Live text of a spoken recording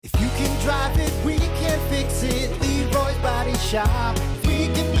drive it, we can fix it. Leroy's Body Shop. We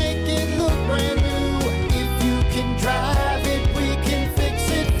can make it look brand new. If you can drive it, we can fix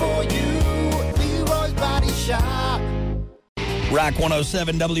it for you. Leroy's Body Shop. Rock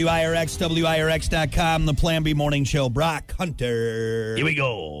 107 WIRX, WIRX.com, the Plan B Morning Show. Brock Hunter. Here we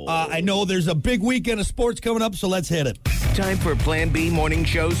go. I know there's a big weekend of sports coming up, so let's hit it. Time for Plan B Morning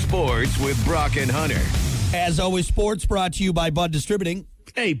Show Sports with Brock and Hunter. As always, sports brought to you by Bud Distributing.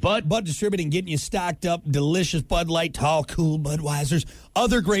 Hey, Bud. Bud Distributing, getting you stocked up. Delicious Bud Light, tall, cool Budweisers.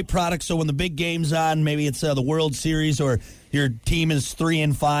 Other great products, so when the big game's on, maybe it's the World Series or your team is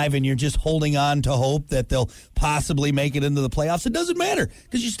 3-5 and you're just holding on to hope that they'll possibly make it into the playoffs. It doesn't matter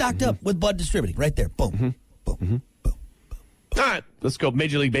because you're stocked up with Bud Distributing right there. Boom, boom, boom. All right, let's go.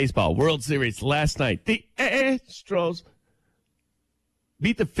 Major League Baseball, World Series last night. The Astros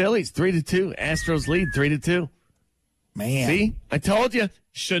beat the Phillies 3-2. Astros lead 3-2. Man. See? I told you.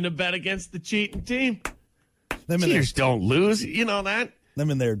 Shouldn't have bet against the cheating team. Cheaters don't lose. You know that? Them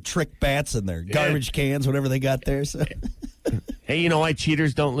and their trick bats and their garbage cans, whatever they got there. So. Hey, you know why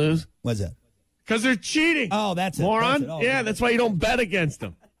cheaters don't lose? What's that? Because they're cheating. Oh, that's it. Moron. That's it. Oh, yeah, that's why you don't bet against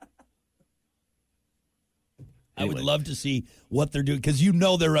them. I would love to see what they're doing because you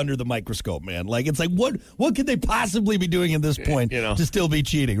know they're under the microscope, man. Like it's like what could they possibly be doing at this point to still be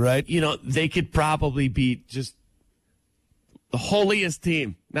cheating, right? You know, they could probably beat just the holiest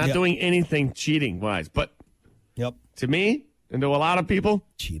team, not doing anything cheating-wise. But to me, and to a lot of people,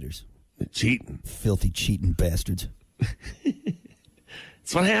 cheaters. They're cheating. Filthy cheating bastards.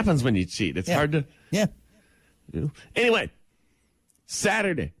 It's what happens when you cheat. It's hard to... Yeah. You know? Anyway,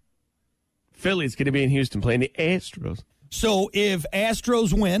 Saturday, Philly's going to be in Houston playing the Astros. So if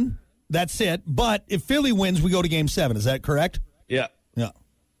Astros win, that's it. But if Philly wins, we go to Game 7. Is that correct? Yeah. Yeah.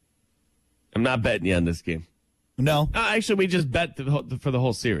 I'm not betting you on this game. No? Actually, we just bet for the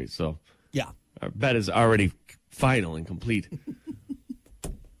whole series. So yeah, our bet is already final and complete.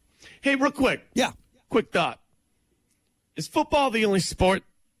 Hey, real quick. Yeah. Quick thought. Is football the only sport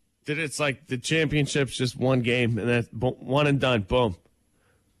that it's like the championship's just one game and that's one and done? Boom.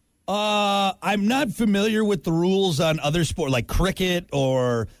 I'm not familiar with the rules on other sports like cricket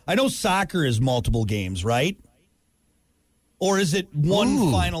or I know soccer is multiple games, right? Or is it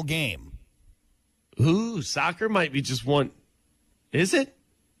one final game? Ooh, soccer might be just one. Is it?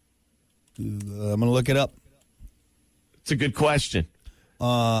 I'm going to look it up. It's a good question.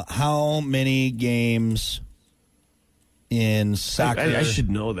 How many games in soccer? I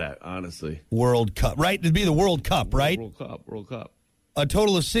should know that, honestly. World Cup, right? It'd be the World Cup, right? World Cup. A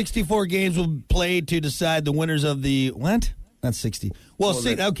total of 64 games will be played to decide the winners of the what? Not 60. Well,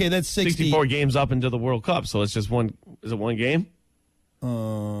 okay, that's 60. 64 games up into the World Cup, so it's just one. Is it one game?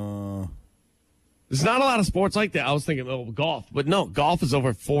 There's not a lot of sports like that. I was thinking, golf. But no, golf is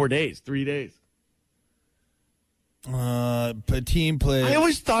over 3 days. Team play. I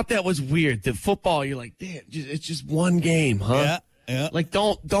always thought that was weird. The football, you're like, damn, it's just one game, huh? Yeah. Like,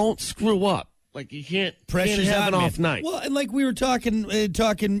 don't screw up. Like, you can't have an off night. Well, and like we were talking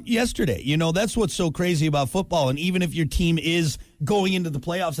yesterday, you know, that's what's so crazy about football. And even if your team is going into the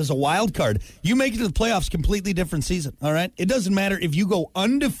playoffs as a wild card, you make it to the playoffs, completely different season, all right? It doesn't matter if you go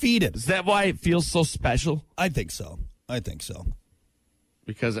undefeated. Is that why it feels so special? I think so.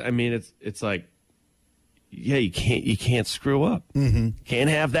 Because, I mean, it's like, yeah, you can't screw up. Mm-hmm. Can't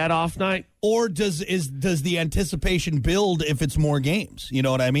have that off night. Or does the anticipation build if it's more games? You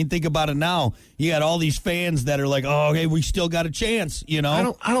know what I mean? Think about it now. You got all these fans that are like, "Oh, hey, we still got a chance." You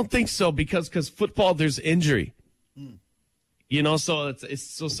know? I don't think so because football there's injury. You know, so it's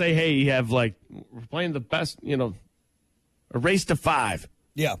so say, hey, you have like we're playing the best. You know, a race to 5.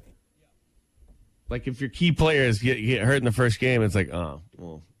 Yeah. Like if your key players get hurt in the first game, it's like, oh,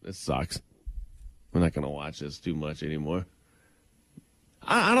 well, this sucks. We're not going to watch this too much anymore.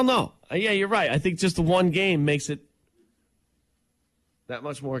 I don't know. Yeah, you're right. I think just the one game makes it that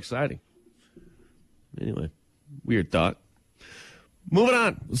much more exciting. Anyway, weird thought. Moving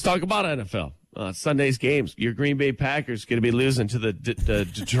on. Let's talk about NFL. Sunday's games. Your Green Bay Packers going to be losing to the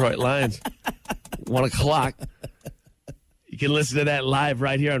Detroit Lions. 1 o'clock. You can listen to that live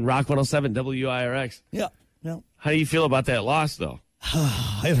right here on Rock 107 WIRX. Yeah. How do you feel about that loss, though?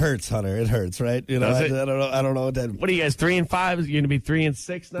 It hurts, Hunter. It hurts, right? You know, I don't know. What are you guys, 3-5? You're going to be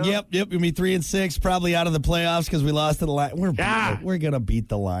 3-6 now? Yep. You're going to be 3-6, probably out of the playoffs because we lost to the Lions. We're going to beat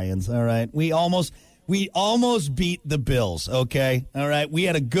the Lions, all right? We almost beat the Bills, okay? All right? We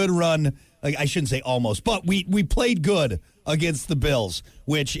had a good run. I shouldn't say almost, but we played good against the Bills,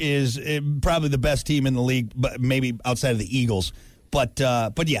 which is probably the best team in the league, but maybe outside of the Eagles. But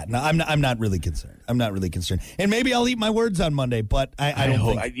yeah, no, I'm not really concerned. I'm not really concerned. And maybe I'll eat my words on Monday, but I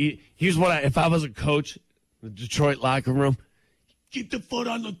don't think. Here's what if I was a coach in the Detroit locker room, keep the foot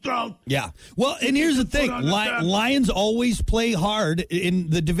on the throat. Yeah. Well, and here's the thing. Lions always play hard in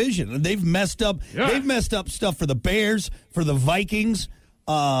the division. They've messed up. Yeah. They've messed up stuff for the Bears, for the Vikings.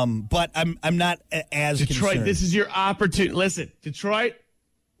 But I'm not as Detroit, concerned. This is your opportunity. Listen, Detroit,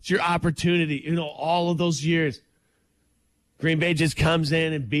 it's your opportunity. You know, all of those years, Green Bay just comes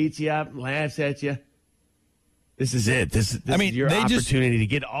in and beats you up and laughs at you. This is it. This is your opportunity to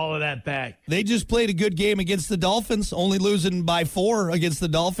get all of that back. They just played a good game against the Dolphins, only losing by 4 against the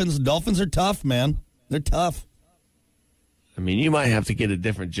Dolphins. The Dolphins are tough, man. They're tough. I mean, you might have to get a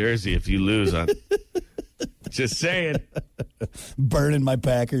different jersey if you lose on. Just saying. Burning my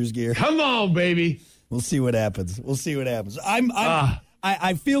Packers gear. Come on, baby. We'll see what happens.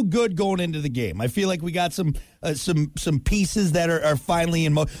 I feel good going into the game. I feel like we got some pieces that are finally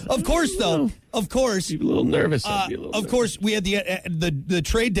in motion. Of course, though. Of course. You're a little nervous. Of course, we had the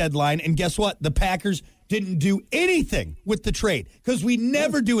trade deadline, and guess what? The Packers didn't do anything with the trade because we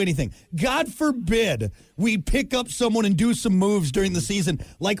never do anything. God forbid we pick up someone and do some moves during the season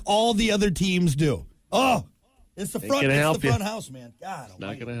like all the other teams do. Oh, it's the front. It's the front house, man. God, it's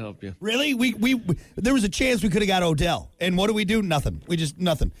not going to help you. Really? We there was a chance we could have got Odell, and what do? Nothing.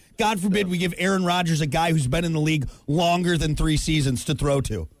 Nothing. God forbid we give Aaron Rodgers, a guy who's been in the league longer than 3 seasons, to throw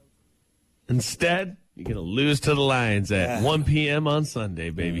to. Instead, you're going to lose to the Lions at 1 p.m. on Sunday,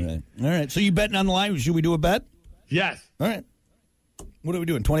 baby. All right. So you betting on the Lions? Should we do a bet? Yes. All right. What are we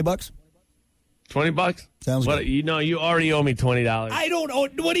doing? $20? $20? Sounds good. You know, you already owe me $20. I don't owe.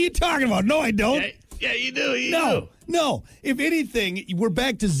 What are you talking about? No, I don't. Yeah, you do. No. If anything, we're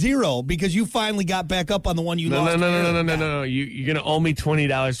back to 0 because you finally got back up on the one you lost. No. You're going to owe me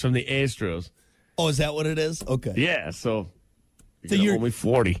 $20 from the Astros. Oh, is that what it is? Okay. Yeah, so you're owe me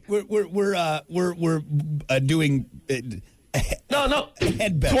 $40. We're doing no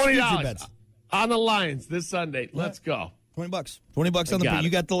head bets. $20 on the Lions this Sunday. Let's go. $20 on the.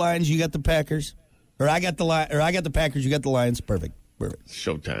 You got the Lions. You got the Packers. Or I got the Packers. You got the Lions. Perfect.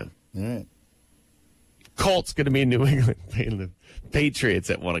 Showtime. All right. Colts going to be in New England playing the Patriots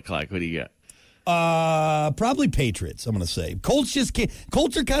at 1 o'clock. What do you got? Probably Patriots. I'm going to say Colts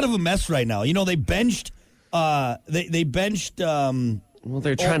Colts are kind of a mess right now. You know, they benched. They benched. Well,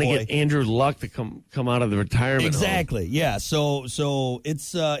 they're trying to get Andrew Luck to come out of the retirement. Exactly. home. Yeah. So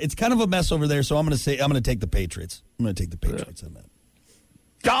it's kind of a mess over there. So I'm going to take the Patriots. I'm going to take the Patriots on that.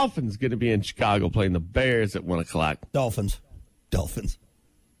 Dolphins going to be in Chicago playing the Bears at 1 o'clock. Dolphins.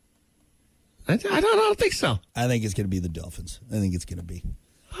 I don't think so. I think it's going to be the Dolphins. I think it's going to be.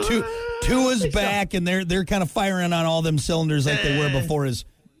 Tua's back, and they're kind of firing on all them cylinders like they were before his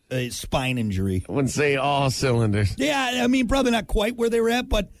spine injury. I wouldn't say all cylinders. Yeah, I mean, probably not quite where they were at,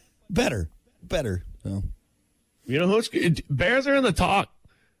 but better. So. You know who's Bears are in the talk.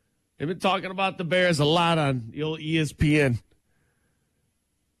 They've been talking about the Bears a lot on the old ESPN.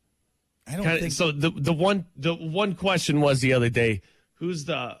 I don't think so. The one question was the other day, who's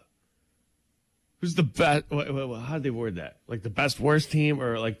the best? How did they word that? Like the best worst team,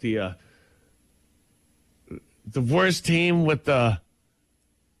 or like the worst team with the?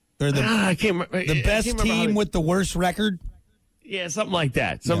 Or I can't remember. The best team with the worst record. Yeah, something like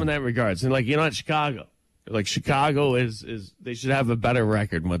that. Something in that regards. And like not Chicago. Like Chicago is they should have a better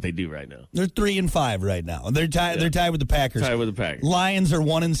record than what they do right now. They're 3-5 right now. They're tied. They're tied with the Packers. Lions are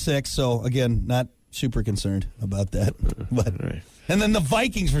 1-6. So again, not super concerned about that. But right. And then the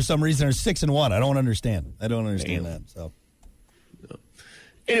Vikings for some reason are 6-1. I don't understand that. So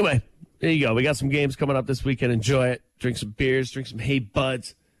anyway, there you go. We got some games coming up this weekend. Enjoy it. Drink some beers. Drink some Hey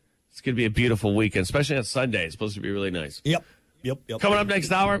Buds. It's going to be a beautiful weekend, especially on Sunday. It's supposed to be really nice. Yep. Coming up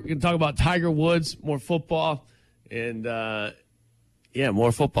next hour, we're going to talk about Tiger Woods, more football, and,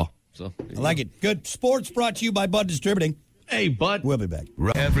 more football. So I like it. Good. Sports brought to you by Bud Distributing. Hey, Bud. We'll be back.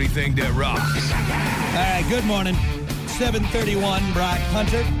 Everything that rocks. All right, good morning. 7:31, Brock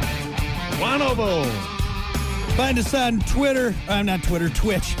Hunter. Wanobo. Find us on Twitter. Not Twitter,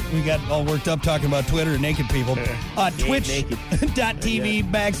 Twitch. We got all worked up talking about Twitter and naked people.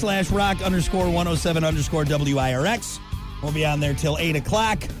 Twitch.tv/rock_107_WIRX. We'll be on there till 8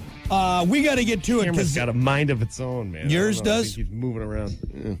 o'clock. We got to get to it. Camera's got a mind of its own, man. Yours does? I think he's moving around.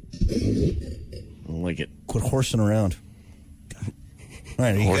 Yeah. I don't like it. Quit horsing around. All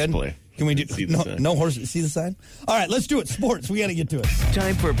right, are you Horse good? play. Can we do no horse? See the sign? All right, let's do it. Sports. We got to get to it.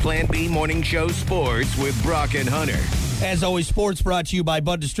 Time for Plan B Morning Show Sports with Brock and Hunter. As always, sports brought to you by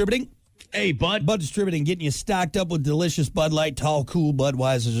Bud Distributing. Hey, bud. Bud Distributing, getting you stocked up with delicious Bud Light, Tall, Cool,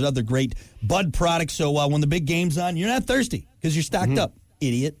 Budweiser's, and other great Bud products. So when the big game's on, you're not thirsty because you're stocked up,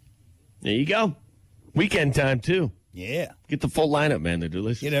 idiot. There you go. Weekend time, too. Yeah. Get the full lineup, man. They're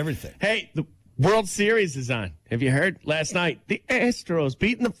delicious. Get everything. Hey, the World Series is on. Have you heard? Last night, the Astros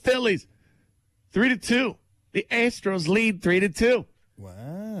beating the Phillies 3-2. The Astros lead 3-2.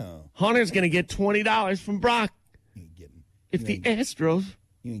 Wow. Hunter's going to get $20 from Brock if the Astros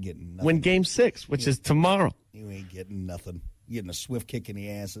You ain't getting nothing. win Game 6, which is tomorrow. You ain't getting nothing. You're getting a swift kick in the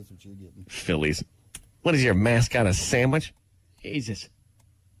ass. That's what you're getting. Phillies. What is your mascot, a sandwich? Jesus.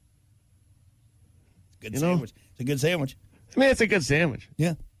 Good sandwich. It's a good sandwich. I mean, it's a good sandwich.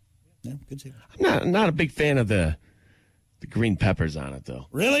 Yeah. Yeah, good sandwich. I'm not a big fan of the green peppers on it, though.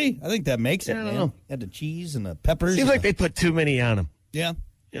 Really? I think that makes it, Yeah, I don't man. know. Had the cheese and the peppers. Seems like they put too many on them. Yeah.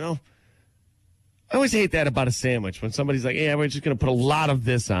 You know? I always hate that about a sandwich when somebody's like, yeah, we're just going to put a lot of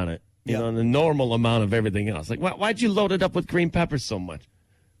this on it. You know, and the normal amount of everything else. Like, why'd you load it up with green peppers so much?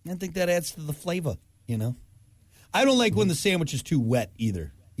 I think that adds to the flavor, you know? I don't like when the sandwich is too wet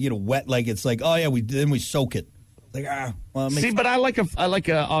either. You know, wet like it's like, oh, yeah, then we soak it. Like, well, it makes See, but I like a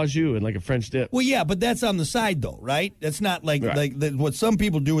au jus and like a French dip. Well, yeah, but that's on the side, though, right? That's not like what some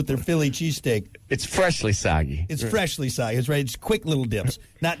people do with their Philly cheesesteak. It's freshly soggy. It's freshly side. It's right. It's quick little dips,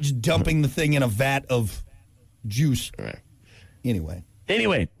 not just dumping the thing in a vat of juice. Right.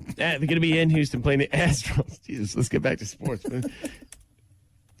 Anyway, they're going to be in Houston playing the Astros. Jesus, let's get back to sports.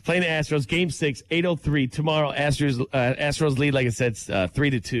 Playing the Astros, Game 6, 8:03 tomorrow. Astros lead, like I said,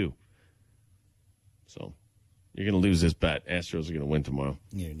 3-2. So you're going to lose this bet. Astros are going to win tomorrow.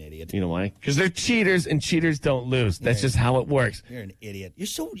 you're an idiot. You know why? Because they're cheaters, and cheaters don't lose. That's just how it works. You're an idiot. You're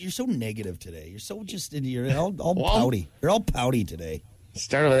so negative today. You're so you're all pouty. You're all pouty today.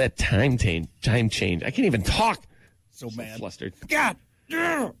 Start with that time change. I can't even talk. So mad. Flustered. God. All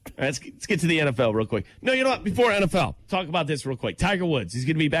right, let's get to the NFL real quick. No, you know what? Before NFL, talk about this real quick. Tiger Woods, he's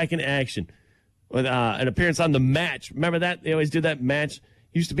going to be back in action with an appearance on The Match. Remember that? They always do that match.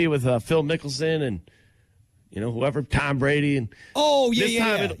 Used to be with Phil Mickelson and, whoever, Tom Brady. And Oh, This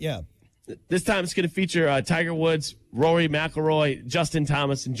yeah. time this time it's going to feature Tiger Woods, Rory McIlroy, Justin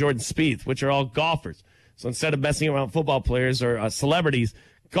Thomas, and Jordan Spieth, which are all golfers. So instead of messing around football players or celebrities,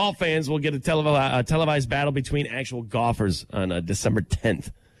 golf fans will get a televised battle between actual golfers on December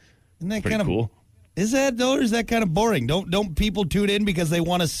 10th. Isn't that Pretty kind of cool. Is that though, or is that kind of boring? Don't people tune in because they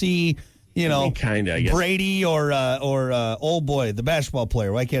want to see, Kinda, I guess. Brady or old boy, the basketball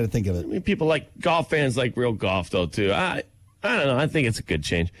player? Why can't I think of it? I mean, people like golf fans like real golf, though, too. I don't know. I think it's a good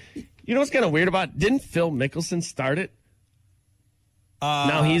change. You know what's kind of weird about it? Didn't Phil Mickelson start it?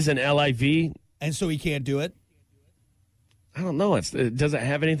 Now he's an LIV. And so he can't do it? I don't know. Does it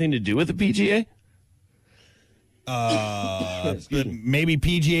have anything to do with the PGA? Maybe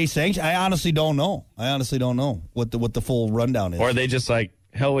PGA sanction. I honestly don't know. What the full rundown is. Or are they just like,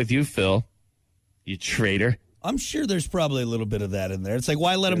 hell with you, Phil, you traitor? I'm sure there's probably a little bit of that in there. It's like,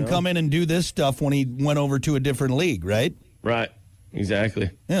 why let him come in and do this stuff when he went over to a different league, right? Right.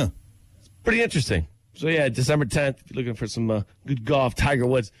 Exactly. Yeah. Pretty interesting. So, yeah, December 10th, if you're looking for some good golf, Tiger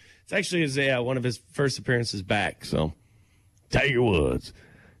Woods. It's actually one of his first appearances back, so Tiger Woods.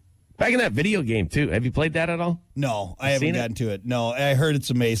 Back in that video game, too. Have you played that at all? No, I haven't gotten to it. No, I heard it's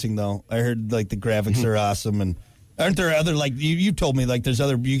amazing, though. I heard, like, the graphics are awesome, and aren't there other, like, you told me, like, there's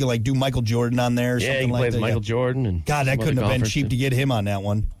other, you can, like, do Michael Jordan on there or Yeah, something you can like play that. as Michael Jordan. And God, that some couldn't other have been golfers, cheap to get him on that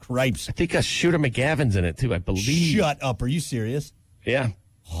one. Cripes. I think Shooter McGavin's in it, too, I believe. Shut up. Are you serious? Yeah.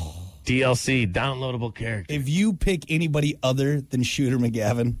 DLC, downloadable character. If you pick anybody other than Shooter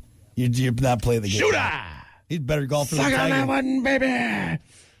McGavin, you're not playing the game. Shooter! He's better golfer than Suck on that Tiger. one, baby!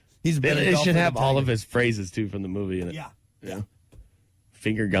 He's a better It golfer should have than all Tiger. of his phrases, too, from the movie in it. Yeah.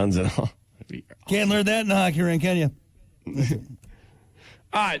 Finger guns and all. Can't learn that in a hockey rink, can you?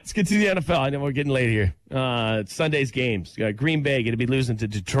 All right, let's get to the NFL. I know we're getting late here. Sunday's games. Green Bay going to be losing to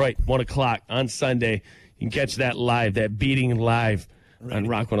Detroit 1 o'clock on Sunday. You can catch that live, that beating live on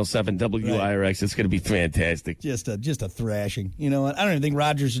Rock 107 WIRX. It's going to be fantastic. Just a thrashing. You know what? I don't even think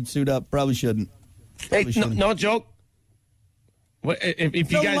Rodgers should suit up. Probably shouldn't. Hey, no joke. What, if you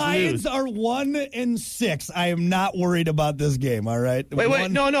The guys Lions lose, are 1-6. I am not worried about this game. All right. wait,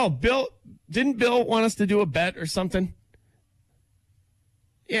 no. Didn't Bill want us to do a bet or something?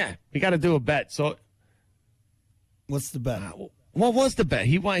 Yeah, we got to do a bet. So, What's the bet? what was the bet?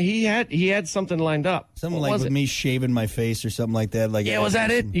 He had something lined up. Something What like was with it? me shaving my face or something like that. Like Yeah, was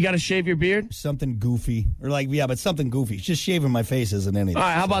that it? You got to shave your beard? Something goofy, or like but something goofy. Just shaving my face isn't anything. All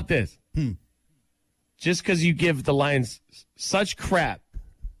right, how about this? Just because you give the Lions such crap,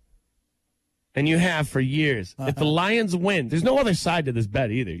 and you have for years. If the Lions win, there's no other side to this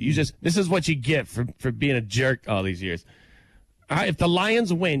bet either. This is what you get for being a jerk all these years. All right, if the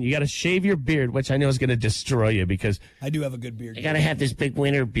Lions win, you got to shave your beard, which I know is going to destroy you because I do have a good beard. I got to have this big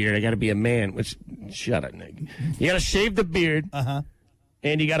winter beard. I got to be a man. Which, shut up, Nick. You got to shave the beard, and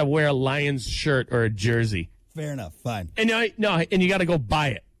you got to wear a Lions shirt or a jersey. Fair enough. Fine. And and you got to go buy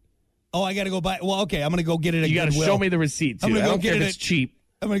it. Oh, I got to go buy. Well, okay, I'm going to go get it at You got to Goodwill. show me the receipt too. I'm gonna I go don't care get if it it's cheap.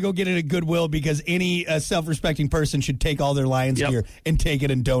 I'm going to go get it at Goodwill because any self-respecting person should take all their Lions gear and take it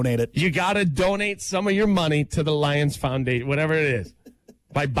and donate it. You got to donate some of your money to the Lions Foundation, whatever it is,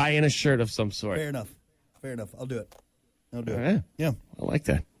 by buying a shirt of some sort. Fair enough. I'll do it. All right. Yeah. I like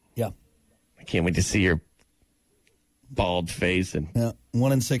that. Yeah. I can't wait to see your bald face and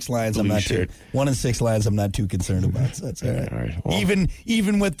 1 in 6 Lions. I'm blue not shirt. 1 in 6 Lions. I'm not too concerned about. So that's all right. All right. Well,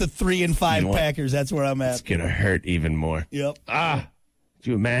 Even with the 3 and 5 You know what? Packers, that's where I'm it's at. gonna hurt even more. Yep. Do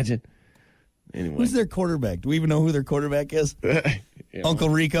you imagine? Anyway, Who's their quarterback? Do we even know who their quarterback is? Uncle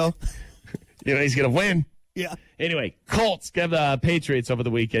Rico. He's gonna win. Yeah. Anyway, Colts give the Patriots over the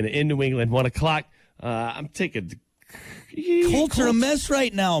weekend in New England, 1:00. I'm taking. Colts are a mess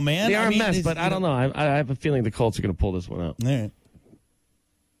right now, man. They are I mean, a mess, but I don't know. I have a feeling the Colts are going to pull this one out. All right.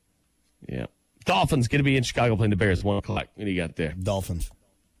 Yeah. Dolphins going to be in Chicago playing the Bears, 1:00. What do you got there? Dolphins.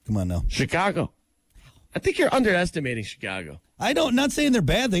 Come on now. Chicago. I think you're underestimating Chicago. Not saying they're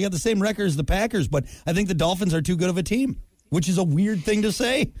bad. They got the same record as the Packers, but I think the Dolphins are too good of a team, which is a weird thing to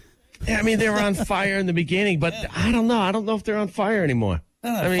say. Yeah, I mean, they were on fire in the beginning, but I don't know. I don't know if they're on fire anymore.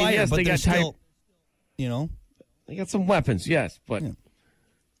 Not on fire, yes, but they they're got still, They got some weapons, yes, but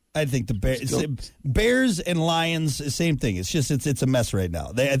I think the Bears and Lions, same thing. It's just it's a mess right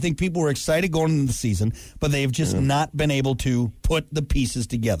now. I think people were excited going into the season, but they've just not been able to put the pieces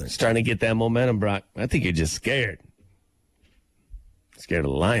together. Starting to get that momentum, Brock. I think you're just scared. Scared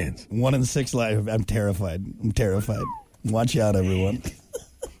of the Lions. 1 in 6 Lions. I'm terrified. Watch out, everyone.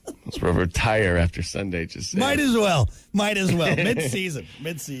 Let's retire after Sunday. Just saying. Might as well. Mid-season.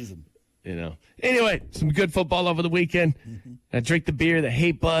 You know. Anyway, some good football over the weekend. Drink the beer, the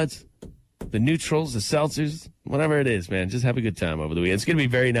hate buds, the neutrals, the seltzers, whatever it is, man. Just have a good time over the weekend. It's going to be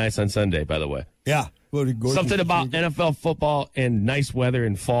very nice on Sunday, by the way. Yeah. Something about NFL football and nice weather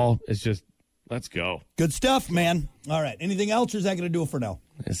in fall is just, let's go. Good stuff, man. All right. Anything else, or is that going to do it for now?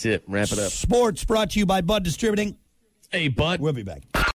 That's it. Wrap it up. Sports brought to you by Bud Distributing. Hey, Bud. We'll be back.